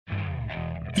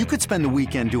You could spend the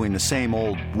weekend doing the same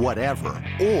old whatever,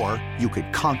 or you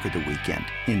could conquer the weekend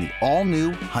in the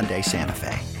all-new Hyundai Santa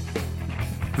Fe.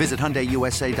 Visit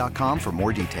HyundaiUSA.com for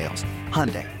more details.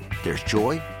 Hyundai, there's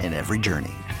joy in every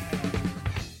journey.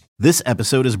 This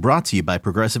episode is brought to you by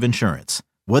Progressive Insurance.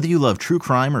 Whether you love true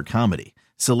crime or comedy,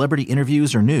 celebrity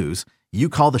interviews or news, you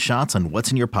call the shots on what's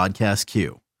in your podcast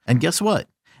queue. And guess what?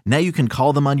 Now you can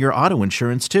call them on your auto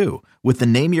insurance too with the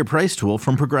Name Your Price tool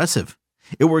from Progressive.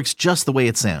 It works just the way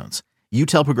it sounds. You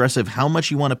tell Progressive how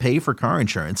much you want to pay for car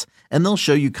insurance, and they'll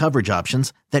show you coverage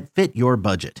options that fit your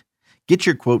budget. Get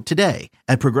your quote today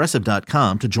at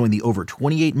Progressive.com to join the over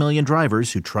 28 million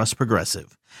drivers who trust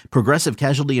Progressive. Progressive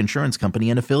Casualty Insurance Company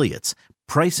and Affiliates.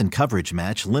 Price and coverage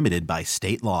match limited by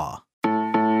state law.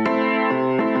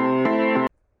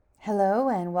 Hello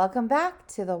and welcome back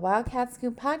to the Wildcat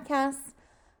Scoop Podcast.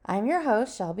 I'm your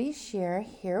host, Shelby Shear,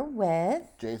 here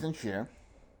with Jason Shear.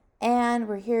 And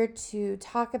we're here to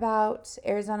talk about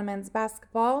Arizona men's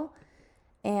basketball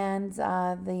and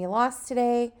the loss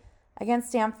today against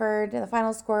Stanford. The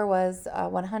final score was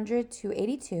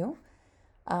 100-82.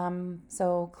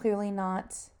 So clearly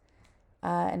not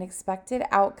an expected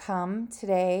outcome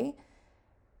today.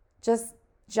 Just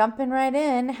jumping right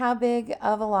in, how big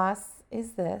of a loss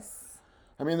is this?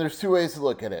 I mean, there's two ways to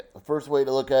look at it. The first way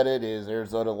to look at it is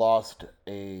Arizona lost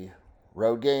a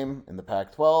road game in the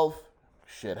Pac-12.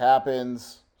 Shit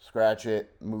happens, scratch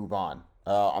it, move on.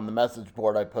 On the message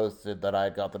board, I posted that I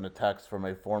had gotten a text from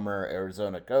a former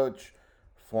Arizona coach.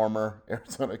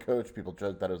 People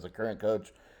joke that it was a current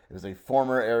coach. It was a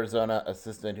former Arizona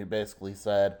assistant who basically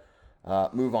said,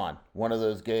 move on. One of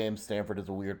those games, Stanford is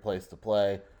a weird place to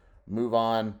play. Move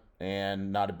on,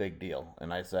 and not a big deal.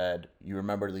 And I said, you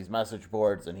remember these message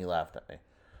boards? And he laughed at me.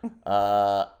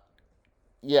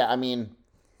 Yeah, I mean,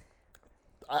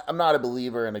 I'm not a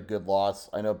believer in a good loss.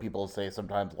 I know people say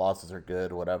sometimes losses are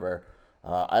good, whatever.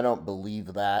 I don't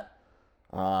believe that.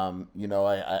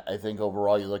 I think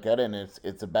overall you look at it and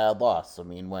it's a bad loss. I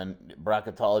mean, when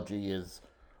bracketology is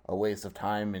a waste of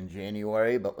time in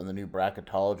January, but when the new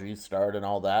bracketology start and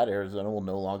all that, Arizona will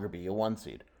no longer be a 1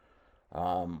 seed.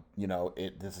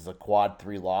 This is a quad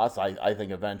 3 loss. I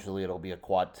think eventually it'll be a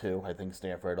quad 2. I think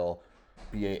Stanford will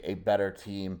be a better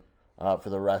team for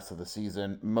the rest of the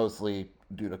season, mostly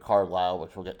due to Carlisle,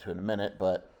 which we'll get to in a minute.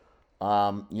 But,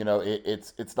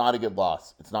 it's not a good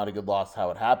loss. It's not a good loss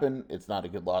how it happened. It's not a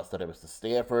good loss that it was to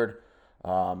Stanford.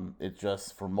 It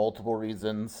just, for multiple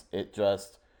reasons, it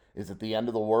just, is it the end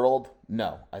of the world?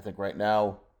 No. I think right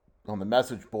now on the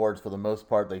message boards, for the most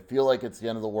part, they feel like it's the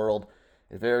end of the world.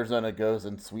 If Arizona goes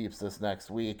and sweeps this next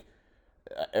week,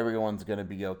 everyone's going to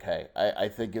be okay. I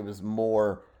think it was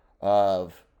more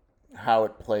of how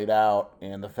it played out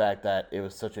and the fact that it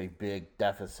was such a big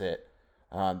deficit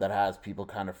that has people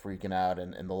kind of freaking out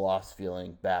and the loss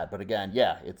feeling bad. But again,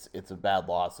 yeah, it's a bad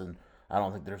loss, and I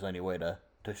don't think there's any way to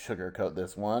sugarcoat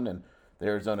this one. And the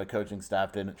Arizona coaching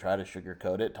staff didn't try to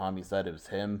sugarcoat it. Tommy said it was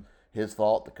his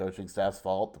fault, the coaching staff's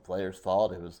fault, the players'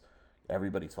 fault. It was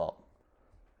everybody's fault.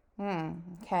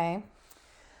 Okay.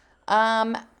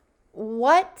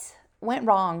 What went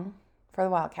wrong for the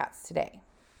Wildcats today?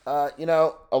 A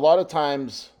lot of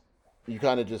times you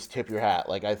kind of just tip your hat.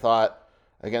 Like I thought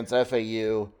against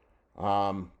FAU,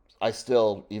 I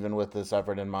still, even with this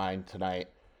effort in mind tonight,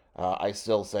 I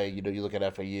still say, you look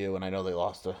at FAU, and I know they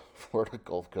lost to Florida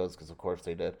Gulf Coast because of course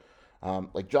they did.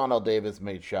 Like John L. Davis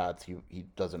made shots he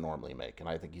doesn't normally make, and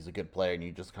I think he's a good player, and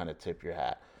you just kind of tip your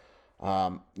hat.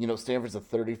 Stanford's a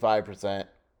 35%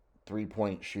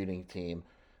 three-point shooting team.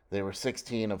 They were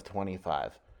 16 of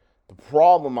 25. The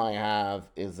problem I have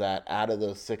is that out of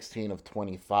those 16 of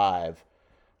 25,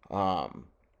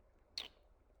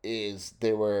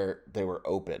 they were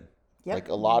open. Yep. Like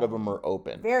a lot of them are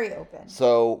open. Very open.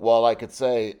 So while I could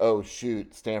say, oh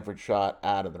shoot, Stanford shot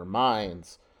out of their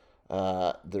minds,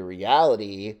 the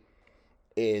reality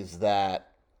is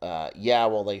that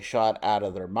they shot out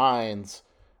of their minds,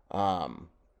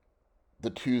 the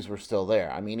twos were still there.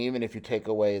 I mean, even if you take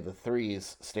away the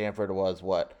threes, Stanford was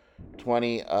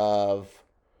 20 of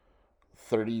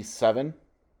 37?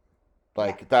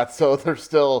 That's, so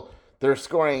they're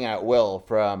scoring at will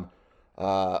from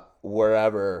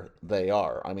wherever they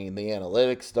are. I mean, the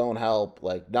analytics don't help.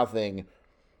 Nothing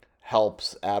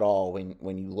helps at all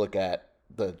when you look at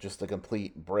the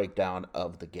complete breakdown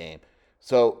of the game.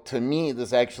 So to me,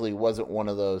 this actually wasn't one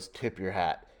of those tip your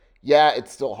hat. Yeah,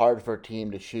 it's still hard for a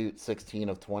team to shoot 16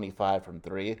 of 25 from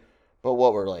three, but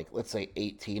what were let's say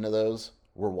 18 of those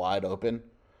were wide open.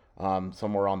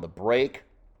 Some were on the break.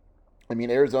 I mean,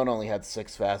 Arizona only had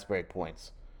 6 fast break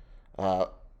points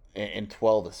and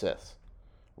 12 assists.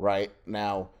 Right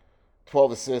now,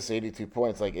 12 assists, 82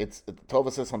 points. Like, it's 12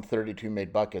 assists on 32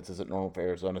 made buckets isn't normal for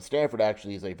Arizona. Stanford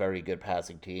actually is a very good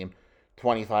passing team.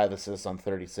 25 assists on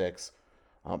 36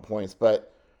 points.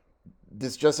 But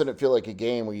this just didn't feel like a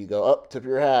game where you go, oh, tip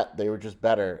your hat, they were just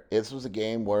better. This was a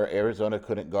game where Arizona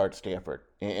couldn't guard Stanford.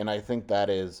 And I think that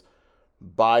is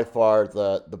by far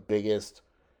the biggest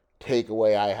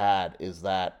takeaway I had is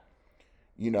that,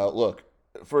 look,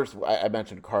 first I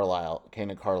mentioned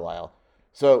Kanan Carlisle.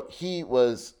 So he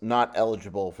was not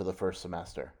eligible for the first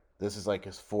semester. This is like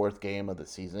his fourth game of the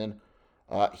season.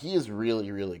 He is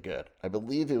really, really good. I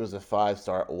believe he was a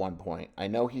 5-star at one point. I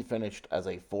know he finished as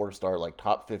a 4-star, like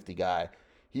top 50 guy.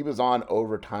 He was on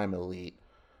overtime elite.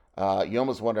 You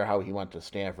almost wonder how he went to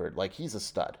Stanford. Like, he's a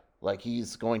stud. Like,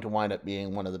 he's going to wind up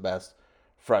being one of the best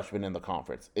freshmen in the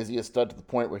conference. Is he a stud to the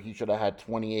point where he should have had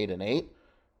 28 and 8?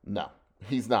 No.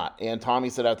 He's not. And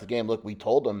Tommy said after the game, look, we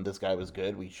told him this guy was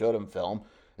good. We showed him film.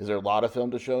 Is there a lot of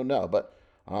film to show? No. But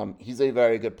he's a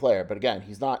very good player. But again,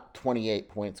 he's not 28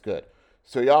 points good.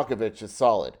 Stojakovic is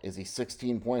solid. Is he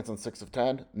 16 points on 6 of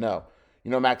 10? No.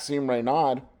 Maxime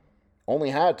Reynaud only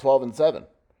had 12 and 7.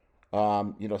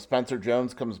 Spencer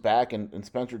Jones comes back, and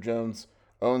Spencer Jones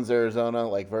owns Arizona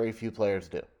like very few players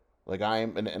do. Like,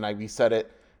 we said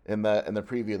it in the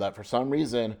preview that for some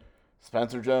reason,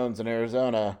 Spencer Jones in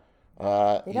Arizona,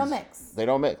 they don't mix. They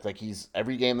don't mix. Like, he's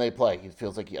every game they play, he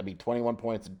feels like 21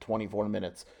 points in 24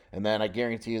 minutes, and then I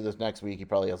guarantee you this next week he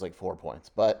probably has like 4 points.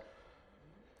 But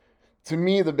to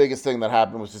me, the biggest thing that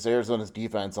happened was just Arizona's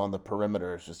defense on the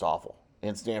perimeter is just awful.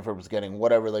 And Stanford was getting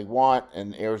whatever they want,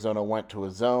 and Arizona went to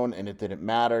a zone, and it didn't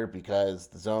matter because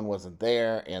the zone wasn't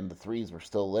there, and the threes were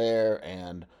still there,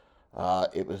 and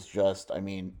it was just,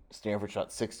 Stanford shot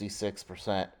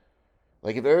 66%.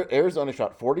 Like, if Arizona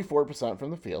shot 44% from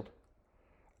the field,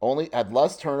 only had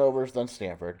less turnovers than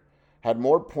Stanford, had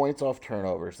more points off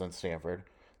turnovers than Stanford,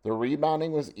 the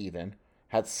rebounding was even,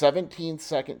 had 17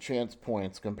 second chance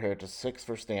points compared to 6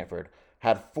 for Stanford,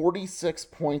 had 46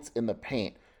 points in the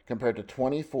paint compared to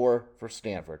 24 for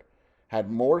Stanford, had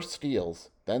more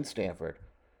steals than Stanford,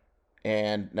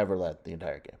 and never led the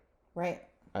entire game. Right.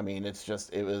 It's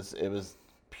just, it was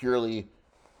purely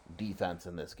defense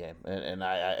in this game. And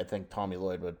I think Tommy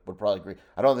Lloyd would probably agree.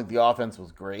 I don't think the offense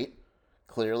was great,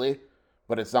 clearly,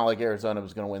 but it's not like Arizona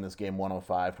was going to win this game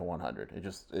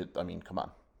 105-100. Come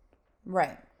on.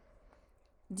 Right.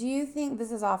 Do you think,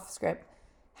 this is off script,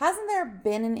 hasn't there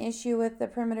been an issue with the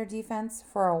perimeter defense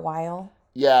for a while?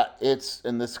 Yeah,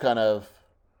 and this kind of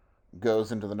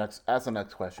goes into ask the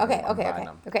next question.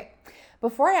 Okay.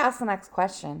 Before I ask the next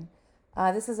question,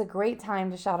 this is a great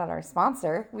time to shout out our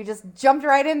sponsor. We just jumped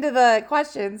right into the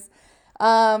questions,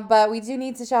 but we do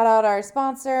need to shout out our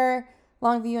sponsor,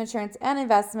 Longview Insurance and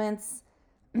Investments.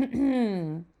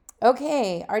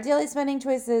 Okay, our daily spending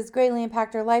choices greatly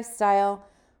impact our lifestyle,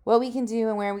 what we can do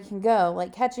and where we can go,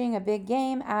 like catching a big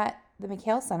game at the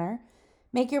McHale Center.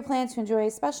 Make your plan to enjoy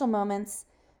special moments.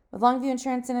 With Longview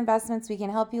Insurance and Investments, we can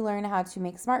help you learn how to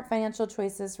make smart financial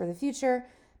choices for the future,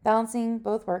 balancing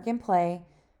both work and play.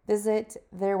 Visit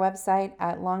their website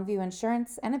at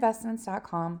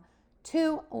longviewinsuranceandinvestments.com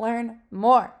to learn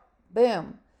more.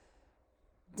 Boom.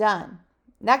 Done.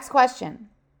 Next question.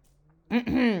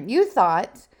 You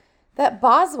thought that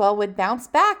Boswell would bounce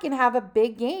back and have a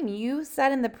big game. You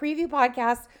said in the preview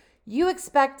podcast you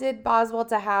expected Boswell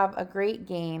to have a great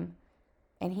game,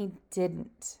 and he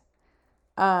didn't.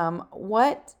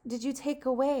 What did you take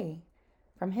away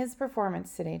from his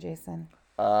performance today, Jason?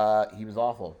 He was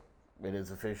awful. It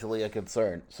is officially a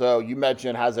concern. So you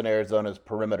mentioned hasn't Arizona's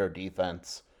perimeter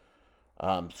defense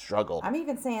struggled. I'm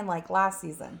even saying like last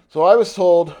season. So I was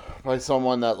told by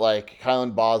someone that like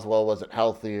Kylan Boswell wasn't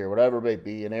healthy or whatever it may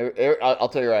be. And I'll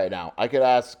tell you right now, I could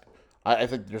ask, I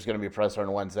think there's going to be a presser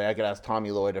on Wednesday. I could ask Tommy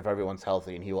Lloyd if everyone's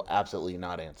healthy, and he will absolutely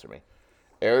not answer me.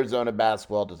 Arizona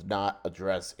basketball does not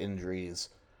address injuries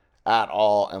at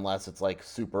all unless it's like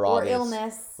super obvious. Or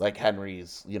illness. Like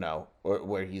Henry's,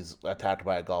 where he's attacked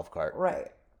by a golf cart.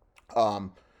 Right.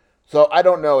 So I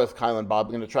don't know if I'm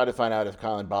going to try to find out if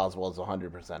Kylan Boswell is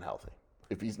 100% healthy.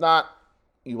 If he's not,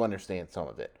 you understand some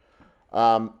of it.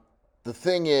 The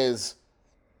thing is,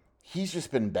 he's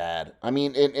just been bad.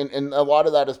 And a lot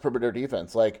of that is perimeter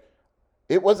defense. Like,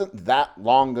 it wasn't that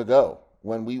long ago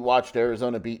when we watched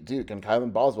Arizona beat Duke, and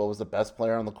Kylan Boswell was the best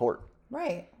player on the court.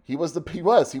 Right. He was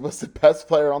the best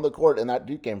player on the court in that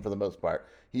Duke game for the most part.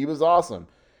 He was awesome.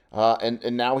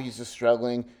 And now he's just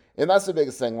struggling. And that's the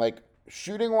biggest thing. Like,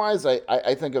 shooting wise,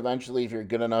 I think eventually if you're a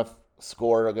good enough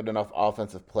scorer, a good enough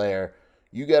offensive player,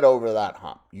 you get over that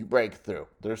hump. You break through.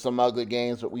 There's some ugly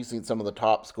games, but we've seen some of the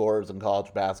top scorers in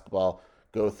college basketball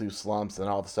go through slumps, and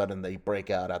all of a sudden they break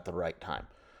out at the right time.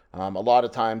 A lot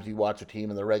of times you watch a team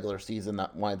in the regular season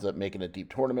that winds up making a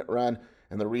deep tournament run,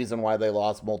 and the reason why they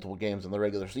lost multiple games in the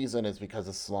regular season is because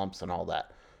of slumps and all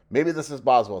that. Maybe this is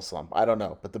Boswell's slump. I don't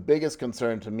know. But the biggest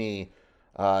concern to me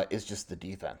is just the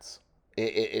defense.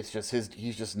 It's just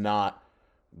he's just not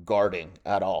guarding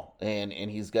at all. And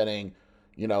he's getting,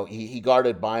 he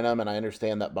guarded Bynum, and I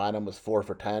understand that Bynum was 4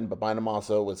 for 10, but Bynum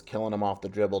also was killing him off the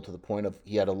dribble to the point of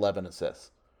he had 11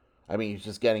 assists. I mean, he's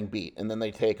just getting beat. And then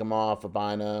they take him off of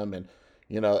Bynum, and,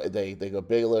 they go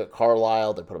big at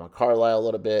Carlisle. They put him on Carlisle a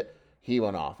little bit. He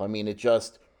went off. I mean, it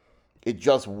just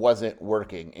wasn't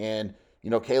working. And,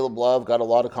 Caleb Love got a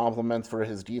lot of compliments for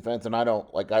his defense, and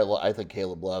I think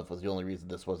Caleb Love was the only reason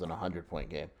this wasn't a 100-point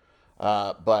game.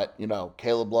 But,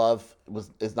 Caleb Love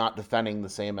is not defending the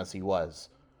same as he was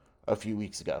a few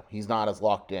weeks ago. He's not as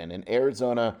locked in. And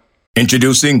Arizona...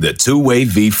 Introducing the two-way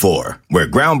V4, where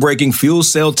groundbreaking fuel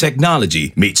cell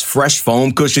technology meets fresh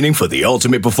foam cushioning for the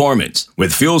ultimate performance.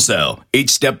 With fuel cell, each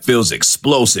step feels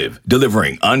explosive,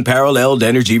 delivering unparalleled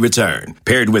energy return.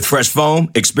 Paired with fresh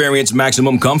foam, experience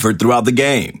maximum comfort throughout the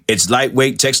game. Its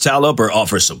lightweight textile upper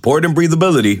offers support and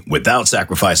breathability without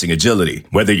sacrificing agility.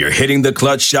 Whether you're hitting the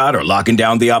clutch shot or locking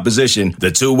down the opposition, the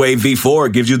two-way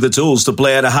V4 gives you the tools to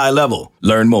play at a high level.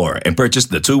 Learn more and purchase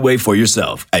the two-way for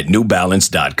yourself at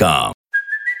newbalance.com.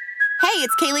 Hey,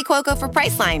 it's Kaylee Cuoco for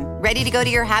Priceline. Ready to go to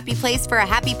your happy place for a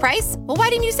happy price? Well, why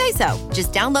didn't you say so?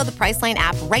 Just download the Priceline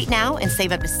app right now and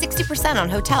save up to 60% on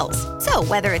hotels. So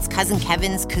whether it's Cousin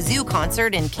Kevin's Kazoo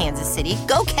Concert in Kansas City,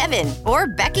 go Kevin, or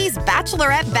Becky's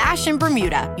Bachelorette Bash in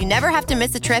Bermuda, you never have to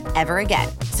miss a trip ever again.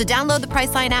 So download the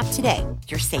Priceline app today.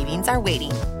 Your savings are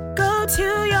waiting. Go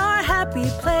to your happy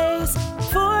place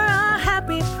for a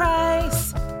happy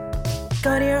price.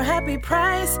 Go to your happy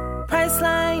price,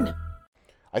 Priceline.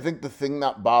 I think the thing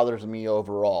that bothers me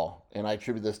overall, and I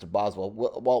attribute this to Boswell,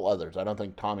 well, others, I don't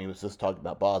think Tommy was just talking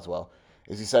about Boswell,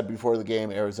 is he said before the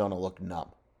game, Arizona looked numb.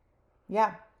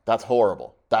 Yeah. That's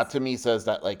horrible. That to me says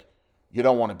that, you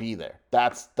don't want to be there.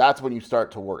 That's when you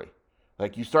start to worry.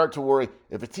 You start to worry,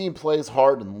 if a team plays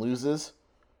hard and loses,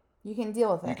 you can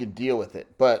deal with it. You can deal with it.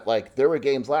 But, there were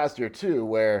games last year, too,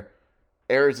 where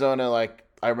Arizona,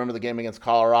 I remember the game against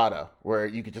Colorado, where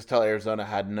you could just tell Arizona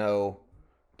had no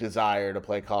desire to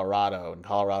play Colorado, and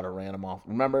Colorado ran them off.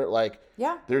 Remember,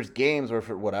 yeah, there's games where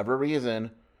for whatever reason,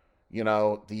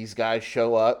 these guys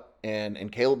show up,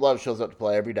 and Caleb Love shows up to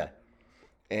play every day,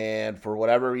 and for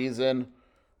whatever reason,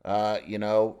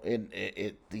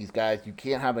 these guys, you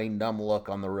can't have a numb look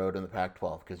on the road in the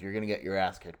Pac-12 because you're going to get your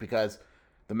ass kicked, because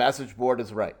the message board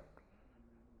is right.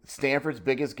 Stanford's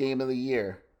biggest game of the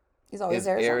year is always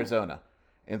Arizona.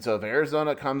 And so if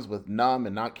Arizona comes with numb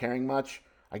and not caring much,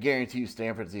 I guarantee you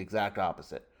Stanford's the exact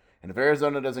opposite. And if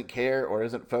Arizona doesn't care or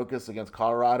isn't focused against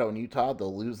Colorado and Utah,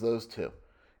 they'll lose those too.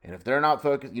 And if they're not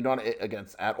focused,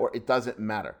 it doesn't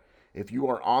matter. If you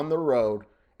are on the road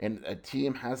and a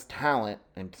team has talent,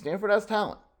 and Stanford has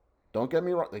talent, don't get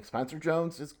me wrong, Spencer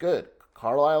Jones is good.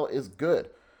 Carlisle is good.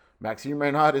 Maxime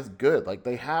Renaud is good.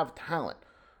 They have talent.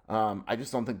 I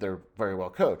just don't think they're very well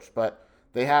coached, but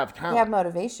they have talent. They have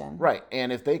motivation. Right.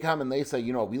 And if they come and they say,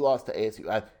 we lost to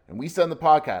ASU, and we said in the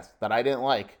podcast that I didn't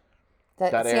like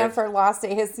that Stanford lost to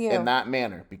ASU in that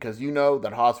manner, because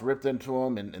that Haas ripped into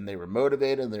them, and they were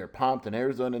motivated and they were pumped, and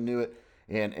Arizona knew it.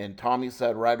 And Tommy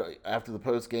said right after the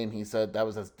post game, he said that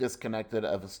was as disconnected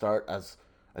of a start as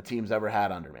a team's ever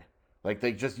had under me.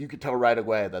 You could tell right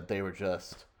away that they were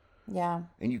just, yeah.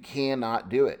 And you cannot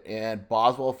do it. And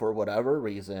Boswell, for whatever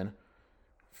reason,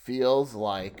 feels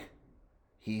like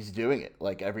he's doing it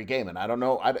every game. And I don't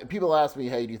know. People ask me,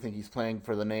 hey, do you think he's playing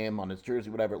for the name on his jersey,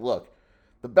 whatever. Look,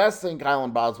 the best thing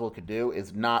Kylan Boswell could do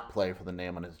is not play for the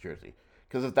name on his jersey.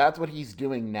 Because if that's what he's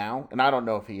doing now, and I don't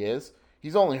know if he is,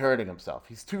 he's only hurting himself.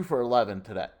 He's 2 for 11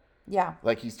 today. Yeah.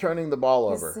 He's turning the ball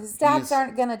over. His stats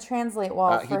aren't going to translate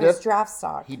well for his draft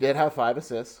stock. He did have 5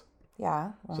 assists.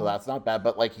 Yeah. Well. So that's not bad.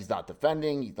 But, he's not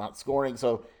defending. He's not scoring.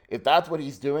 So if that's what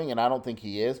he's doing, and I don't think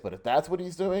he is, but if that's what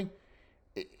he's doing,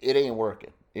 it ain't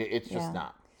working. It's just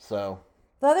not. So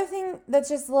the other thing that's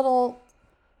just a little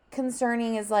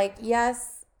concerning is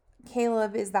yes,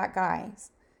 Caleb is that guy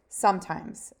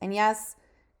sometimes. And yes,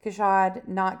 Kashad,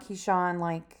 not Keyshawn,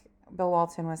 like Bill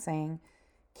Walton was saying,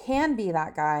 can be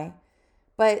that guy.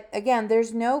 But again,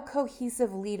 there's no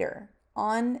cohesive leader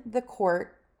on the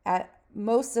court at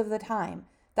most of the time.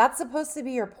 That's supposed to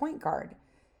be your point guard.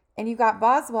 And you got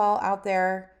Boswell out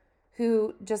there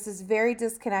who just is very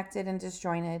disconnected and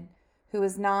disjointed, who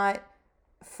is not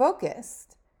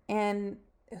focused, and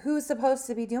who's supposed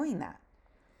to be doing that.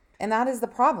 And that is the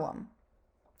problem.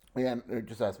 Yeah,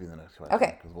 just ask me the next question.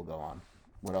 Okay. Because we'll go on.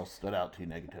 What else stood out to you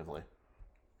negatively?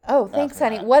 Oh, thanks, after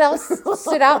honey. that. What else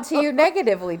stood out to you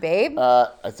negatively, babe?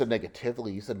 I said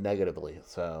negatively. You said negatively.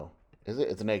 So is it?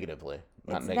 It's negatively.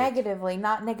 Not It's negatively,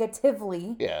 not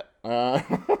negatively. Yeah.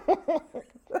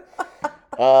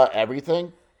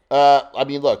 Everything. I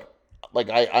mean, look. Like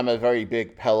I'm a very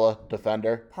big Pella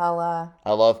defender. Pella.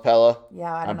 I love Pella.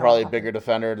 Yeah, I don't I'm know probably a what bigger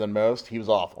defender than most. He was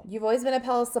awful. You've always been a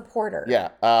Pella supporter.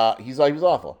 Yeah, he was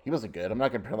awful. He wasn't good. I'm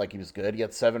not gonna pretend like he was good. He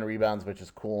had 7 rebounds, which is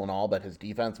cool and all, but his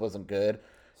defense wasn't good.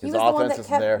 He His was the one offense that isn't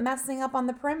kept there. messing up on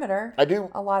the perimeter. I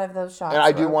do, A lot of those shots. and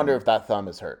I do were wonder open. if that thumb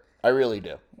is hurt. I really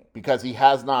do, because he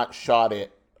has not shot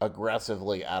it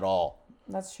aggressively at all.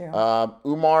 That's true.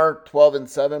 Umar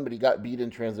 12-7, but he got beat in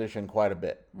transition quite a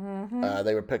bit. Mm-hmm.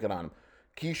 They were picking on him.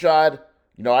 Keshad,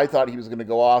 I thought he was going to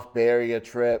go off, Bay Area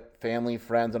trip, family,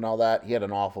 friends, and all that. He had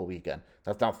an awful weekend.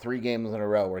 That's now 3 games in a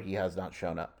row where he has not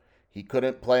shown up. He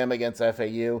couldn't play him against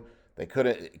FAU. They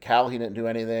couldn't. Cal, he didn't do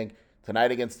anything.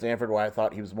 Tonight against Stanford, where I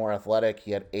thought he was more athletic,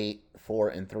 he had 8, 4,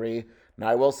 and 3. Now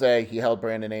I will say he held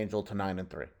Brandon Angel to 9 and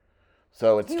 3.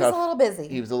 So it's he tough. Was a little busy.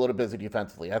 He was a little busy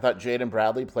defensively. I thought Jaden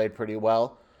Bradley played pretty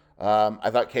well. I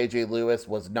thought KJ Lewis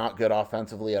was not good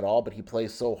offensively at all, but he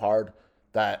plays so hard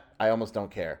that I almost don't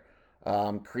care.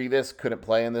 Krivas couldn't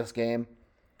play in this game.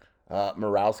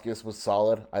 Morauskas was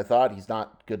solid. I thought he's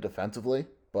not good defensively,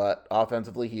 but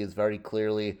offensively he is very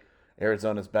clearly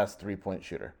Arizona's best three-point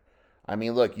shooter. I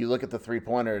mean, look, you look at the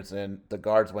three-pointers and the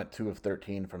guards went 2 of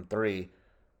 13 from 3.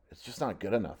 It's just not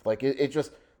good enough. Like,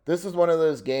 this is one of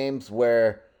those games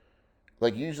where,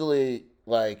 like, usually,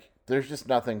 like, there's just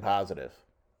nothing positive.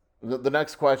 The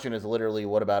next question is literally,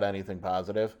 what about anything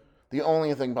positive? The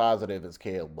only thing positive is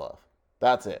Caleb Love.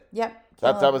 That's it. Yep.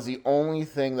 That was the only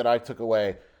thing that I took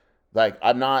away. Like,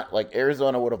 I'm not, like,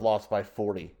 Arizona would have lost by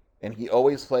 40. And he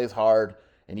always plays hard.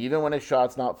 And even when his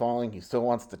shot's not falling, he still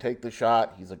wants to take the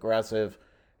shot. He's aggressive.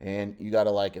 And you got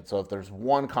to like it. So if there's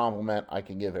one compliment I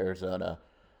can give Arizona,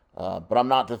 but I'm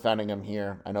not defending him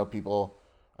here. I know people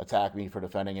attack me for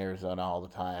defending Arizona all the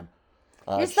time.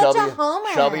 You're such a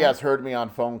homer. Shelby has heard me on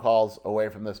phone calls away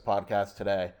from this podcast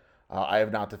today. I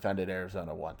have not defended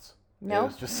Arizona once. No,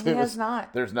 he has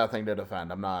not. There's nothing to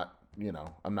defend. I'm not going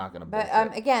to.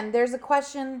 But again, there's a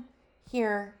question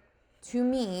here to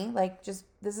me. Like, just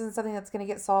this isn't something that's going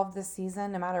to get solved this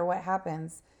season, no matter what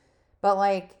happens. But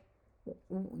like,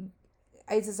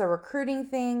 is this a recruiting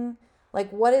thing?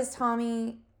 Like, what is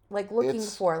Tommy looking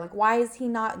for? Like, why is he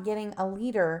not getting a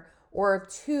leader or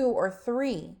 2 or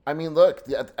 3? I mean, look,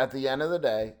 at the end of the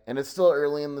day, and it's still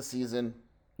early in the season.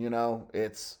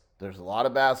 There's a lot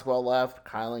of basketball left.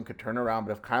 Kylan could turn around,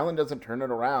 but if Kylan doesn't turn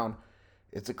it around,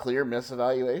 it's a clear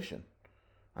misevaluation.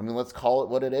 I mean, let's call it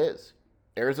what it is.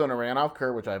 Arizona ran off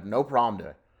Kerr, which I have no problem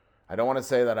doing. I don't want to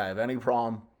say that I have any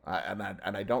problem, and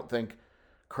I don't think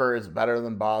Kerr is better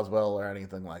than Boswell or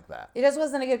anything like that. It just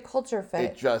wasn't a good culture fit.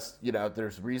 It just,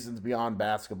 there's reasons beyond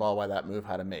basketball why that move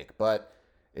had to make. But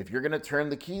if you're going to turn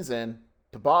the keys in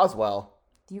to Boswell,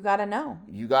 you got to know.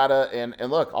 You got to, and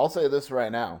look, I'll say this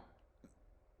right now.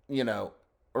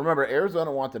 Remember,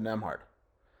 Arizona wanted Nembhard.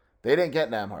 They didn't get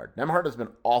Nembhard. Nembhard has been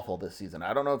awful this season.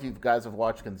 I don't know if you guys have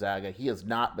watched Gonzaga. He has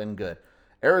not been good.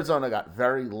 Arizona got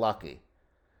very lucky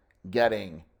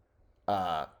getting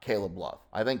Caleb Love.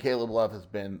 I think Caleb Love has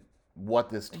been what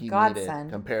this team needed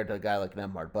compared to a guy like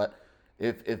Nembhard. But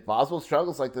if Boswell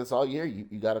struggles like this all year, you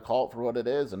got to call it for what it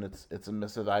is, and it's a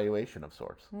misevaluation of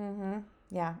sorts. Mm-hmm.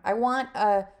 Yeah. I want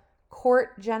a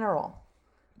court general.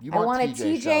 I want a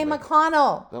TJ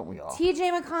McConnell. Don't we all?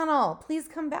 TJ McConnell, please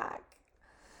come back.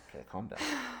 Okay, calm down.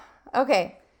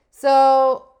 Okay,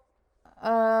 so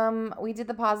we did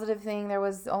the positive thing. There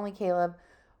was only Caleb.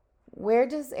 Where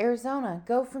does Arizona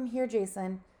go from here,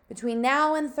 Jason? Between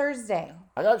now and Thursday.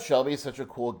 I got Shelby such a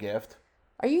cool gift.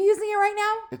 Are you using it right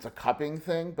now? It's a cupping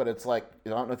thing, but it's like, I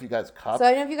don't know if you guys cup. So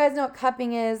I don't know if you guys know what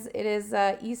cupping is. It is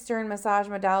Eastern massage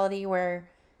modality where,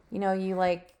 you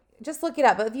like, just look it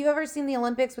up. But if you've ever seen the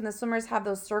Olympics when the swimmers have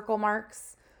those circle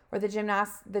marks, or the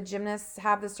gymnasts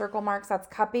have the circle marks, that's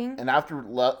cupping. And after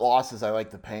losses, I like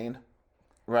the pain,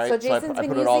 right? So Jason's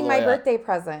been using my birthday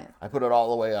present. I put it all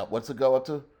the way up. What's it go up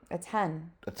to? A 10.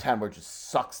 A 10 where it just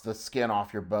sucks the skin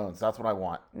off your bones. That's what I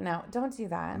want. No, don't do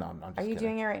that. No, I'm just Are you kidding.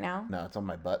 doing it right now? No, it's on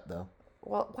my butt, though.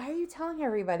 Well, why are you telling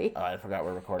everybody? Oh, I forgot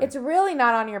we're recording. It's really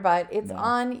not on your butt. It's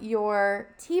on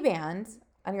your T-band,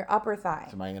 on your upper thigh.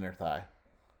 It's my inner thigh.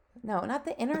 No, not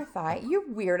the inner thigh. You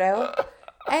weirdo.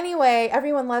 Anyway,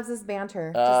 everyone loves this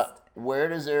banter. Where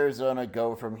does Arizona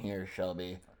go from here,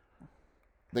 Shelby?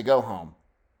 They go home.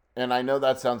 And I know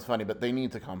that sounds funny, but they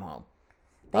need to come home.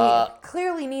 They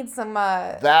clearly need some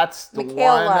That's the McHale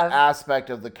one love. aspect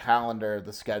of the calendar,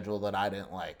 the schedule that I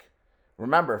didn't like.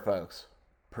 Remember, folks,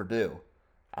 Purdue,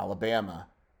 Alabama,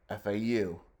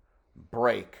 FAU,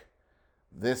 break,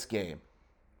 this game,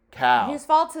 Cal. Whose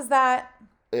fault is that?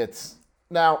 It's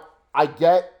now I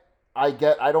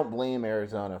don't blame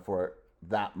Arizona for it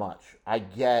that much. I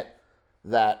get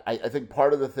that. I think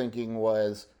part of the thinking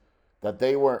was that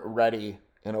they weren't ready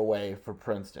in a way for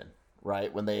Princeton,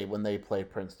 right? When they played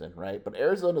Princeton, right? But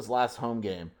Arizona's last home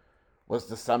game was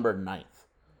December 9th.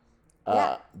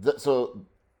 Yeah. So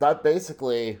that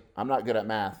basically, I'm not good at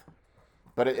math,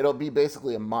 but it'll be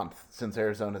basically a month since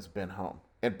Arizona's been home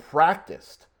and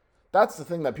practiced. That's the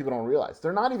thing that people don't realize.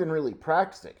 They're not even really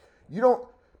practicing.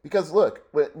 Because look,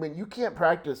 when you can't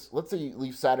practice, let's say you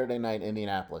leave Saturday night in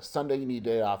Indianapolis, Sunday you need a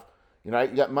day off, you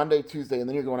got Monday, Tuesday, and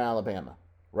then you're going to Alabama,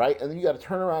 right? And then you got to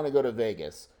turn around and go to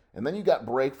Vegas, and then you got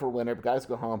break for winter, guys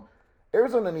go home.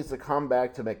 Arizona needs to come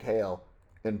back to McHale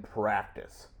and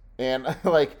practice. And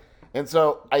and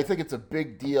so I think it's a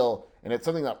big deal, and it's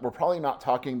something that we're probably not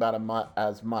talking about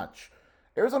as much.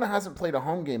 Arizona hasn't played a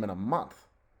home game in a month.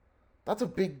 That's a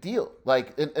big deal.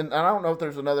 And I don't know if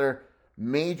there's another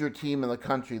major team in the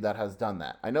country that has done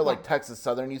that. I know Texas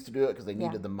Southern used to do it because they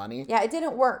needed the money. Yeah, it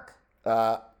didn't work.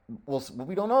 Well,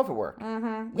 we don't know if it worked.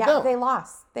 Mm-hmm. Yeah, they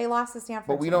lost. They lost to Stanford.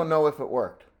 But we don't know if it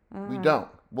worked. Mm-hmm. We don't.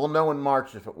 We'll know in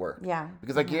March if it worked. Yeah.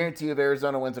 Because I guarantee you if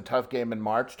Arizona wins a tough game in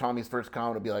March, Tommy's first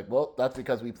comment will be like, well, that's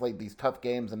because we played these tough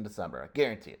games in December. I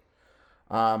guarantee it.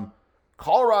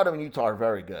 Colorado and Utah are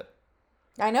very good.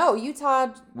 I know.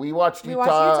 Utah. We watched Utah. We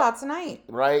watched Utah tonight.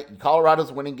 Right.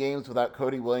 Colorado's winning games without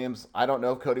Cody Williams. I don't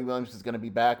know if Cody Williams is going to be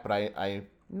back, but I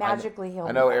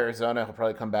know Arizona will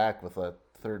probably come back with a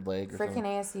third leg or something.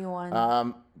 Freaking ASU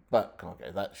won. But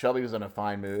okay, that Shelby was in a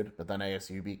fine mood, but then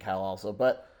ASU beat Cal also.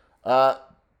 But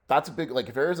that's a big,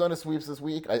 if Arizona sweeps this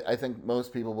week, I think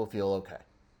most people will feel okay.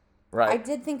 Right. I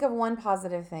did think of one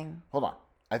positive thing. Hold on.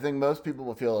 I think most people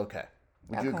will feel okay.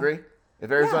 Would you agree? If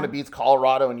Arizona beats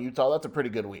Colorado and Utah, that's a pretty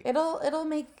good week. It'll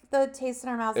make the taste in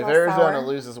our mouths less sour. If Arizona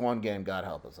loses one game, God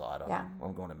help us all. I don't know.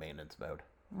 I'm going to maintenance mode.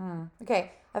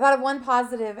 Okay. I thought of one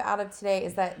positive out of today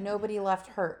is that nobody left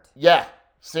hurt. Yeah.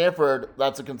 Stanford,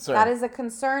 that's a concern. That is a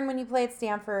concern when you play at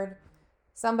Stanford.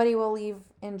 Somebody will leave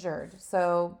injured.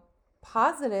 So,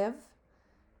 positive,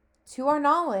 to our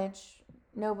knowledge,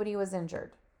 nobody was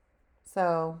injured.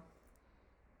 So,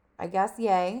 I guess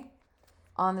yay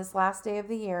on this last day of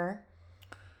the year.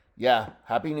 Yeah.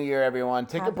 Happy New Year, everyone.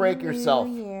 Take a break yourself.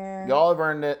 New Year. Y'all have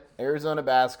earned it. Arizona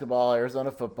basketball,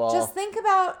 Arizona football. Just think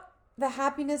about the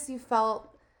happiness you felt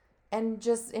and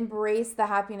just embrace the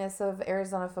happiness of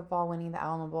Arizona football winning the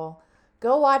Alamo Bowl.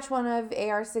 Go watch one of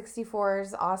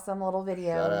AR64's awesome little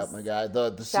videos. Shout out my guy.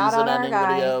 The season-ending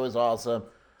video is awesome.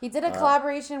 He did a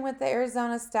collaboration with the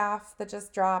Arizona staff that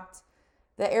just dropped.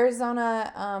 The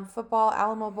Arizona football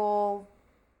Alamo Bowl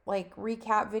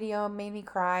recap video made me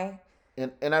cry.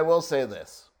 And I will say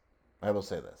this.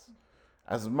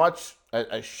 As much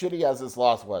as shitty as this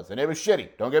loss was, and it was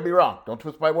shitty, don't get me wrong, don't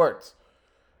twist my words.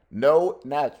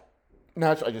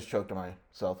 I just choked on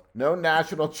myself. No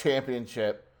national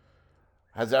championship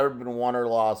has ever been won or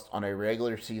lost on a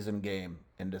regular season game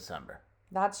in December.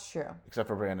 That's true. Except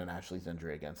for Brandon Ashley's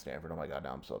injury against Stanford. Oh my God,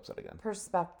 now I'm so upset again.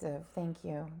 Perspective. Thank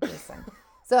you, Jason.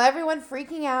 So everyone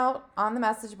freaking out on the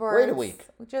message boards. Wait a week.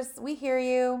 We hear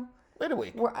you. Wait a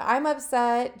week. I'm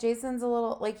upset. Jason's a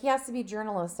little, he has to be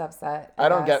journalist upset. I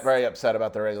don't get very upset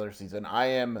about the regular season. I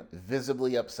am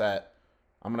visibly upset.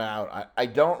 I'm going to out. I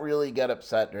don't really get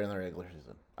upset during the regular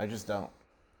season. I just don't.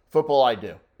 Football, I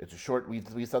do. It's a short, we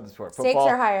said this before. Football,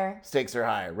 Stakes are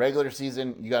higher. Regular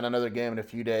season, you got another game in a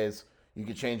few days. You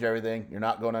could change everything. You're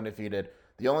not going undefeated.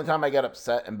 The only time I get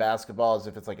upset in basketball is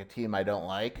if it's a team I don't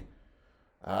like,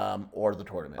 or the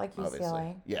tournament, like UCLA.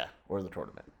 Obviously. Yeah, or the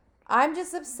tournament. I'm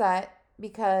just upset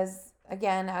because,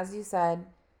 again, as you said,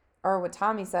 or what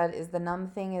Tommy said, is the numb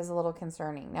thing is a little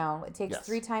concerning. Now, it takes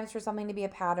 3 times for something to be a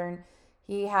pattern.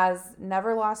 He has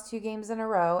never lost 2 games in a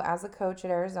row as a coach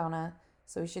at Arizona,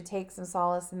 so we should take some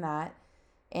solace in that.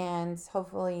 And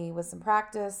hopefully with some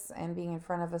practice and being in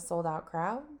front of a sold-out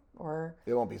crowd, or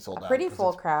it won't be sold out. Pretty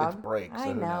full crowd. It's break, so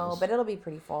I know, but it'll be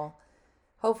pretty full.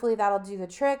 Hopefully that'll do the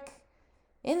trick.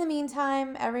 In the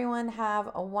meantime, everyone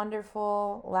have a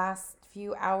wonderful last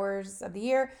few hours of the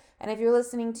year. And if you're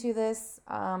listening to this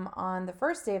on the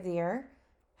first day of the year,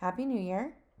 Happy New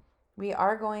Year. We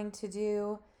are going to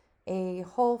do a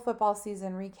whole football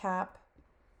season recap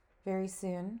very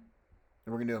soon.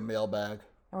 And we're going to do a mailbag.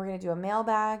 We're going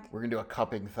to do a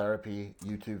cupping therapy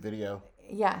YouTube video.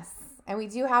 Yes. And we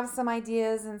do have some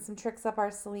ideas and some tricks up our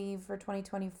sleeve for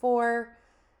 2024.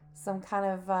 Some kind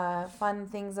of fun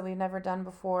things that we've never done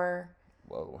before.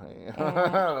 Whoa, hey.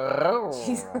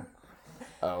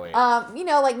 Oh, wait.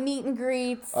 Like meet and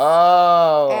greets.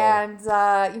 Oh. And,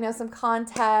 some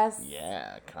contests.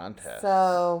 Yeah, contests.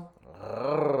 So,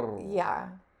 yeah.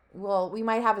 Well, we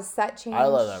might have a set change. I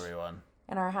love everyone.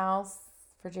 In our house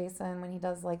for Jason when he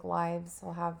does, lives.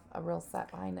 He'll have a real set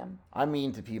behind him. I'm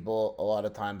mean to people a lot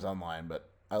of times online, but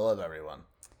I love everyone.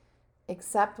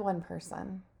 Except one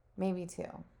person. Maybe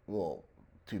two. Well,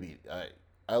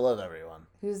 I love everyone.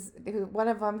 One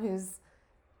of them whose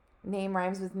name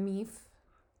rhymes with meef.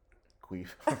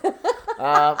 Queef.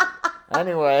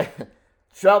 Anyway,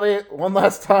 Shelby, one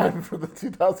last time for the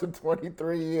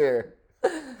 2023 year.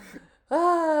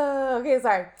 Okay,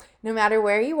 sorry. No matter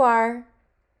where you are,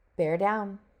 bear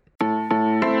down.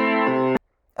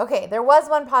 Okay, there was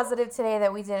one positive today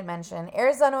that we didn't mention.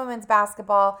 Arizona women's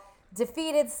basketball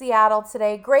defeated Seattle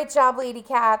today. Great job, Lady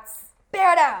Cats.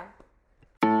 Bear down.